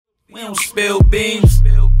We don't spill beans.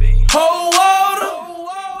 Cold water,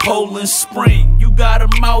 Poland Spring. You got a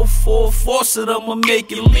mouthful, force it, I'ma make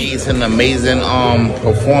it leak. It's an amazing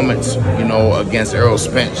performance, you know, against Errol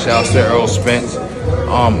Spence. Shout out to Errol Spence.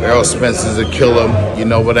 Errol Spence is a killer, you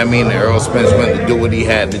know what I mean? Errol Spence went to do what he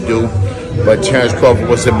had to do. But Terrence Crawford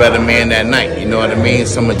was a better man that night, you know what I mean?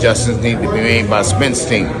 Some adjustments need to be made by Spence's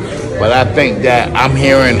team. But I think that I'm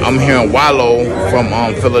hearing Wallo from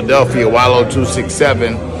Philadelphia, Wallo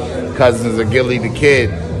 267, cousins of Gilly the Kid.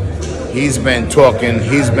 He's been talking,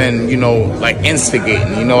 he's been, you know, like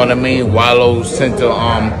instigating, you know what I mean? Wallo sent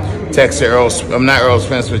a text to Errol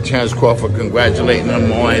Spence with Terrence Crawford congratulating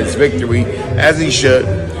him on his victory, as he should.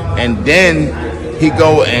 And then he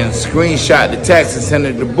go and screenshot the text and send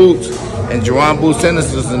it to Boots. And Jaron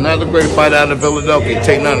Ennis is another great fighter out of Philadelphia.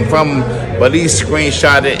 Take nothing from him, but he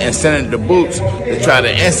screenshot it and sent it to Boots to try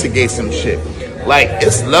to instigate some shit. Like,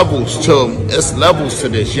 it's levels to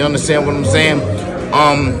this. You understand what I'm saying?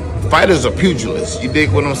 Fighters are pugilists. You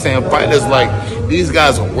dig what I'm saying? Fighters, like, these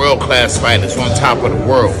guys are world-class fighters on top of the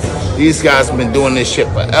world. These guys have been doing this shit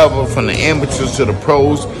forever, from the amateurs to the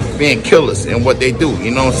pros, being killers in what they do.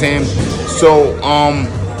 You know what I'm saying? So,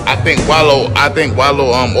 I think Wallo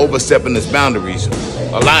overstepping his boundaries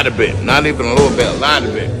a lot of it, not even a little bit, a lot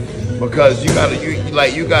of it, because you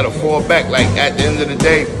gotta fall back. Like, at the end of the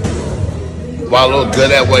day, Wallo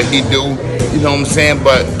good at what he do, you know what I'm saying?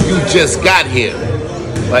 But you just got here.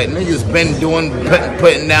 Like, niggas been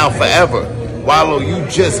putting down forever. Wallo, you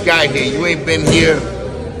just got here. You ain't been here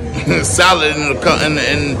solid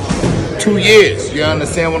in 2 years. You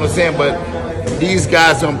understand what I'm saying? But these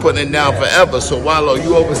guys are putting it down forever. So Wallo,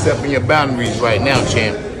 you overstepping your boundaries right now,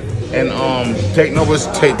 champ. And take no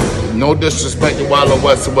disrespect to Wallo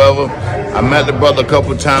whatsoever. I met the brother a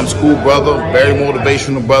couple times, cool brother, very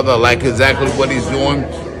motivational brother. I like exactly what he's doing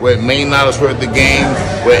with $1 million worth of games,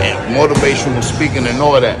 with motivational speaking and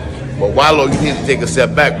all that. But Wallo, you need to take a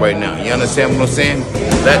step back right now. You understand what I'm saying?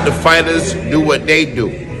 Let the fighters do what they do.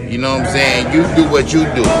 You know what I'm saying? You do what you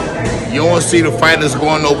do. You don't see the fighters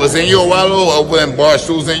going over saying, yo, Wallo, over in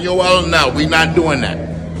Barstool saying, yo, Wallo. No, we not doing that.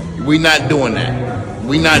 We not doing that.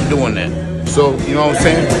 We not doing that. So, you know what I'm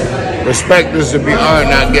saying? Respect is to be earned,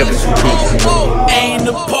 not given. Ain't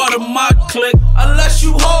a part of my clique unless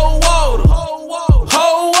you hold water. Hold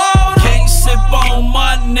water. Can't sip on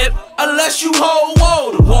my nip unless you hold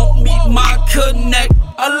water. Won't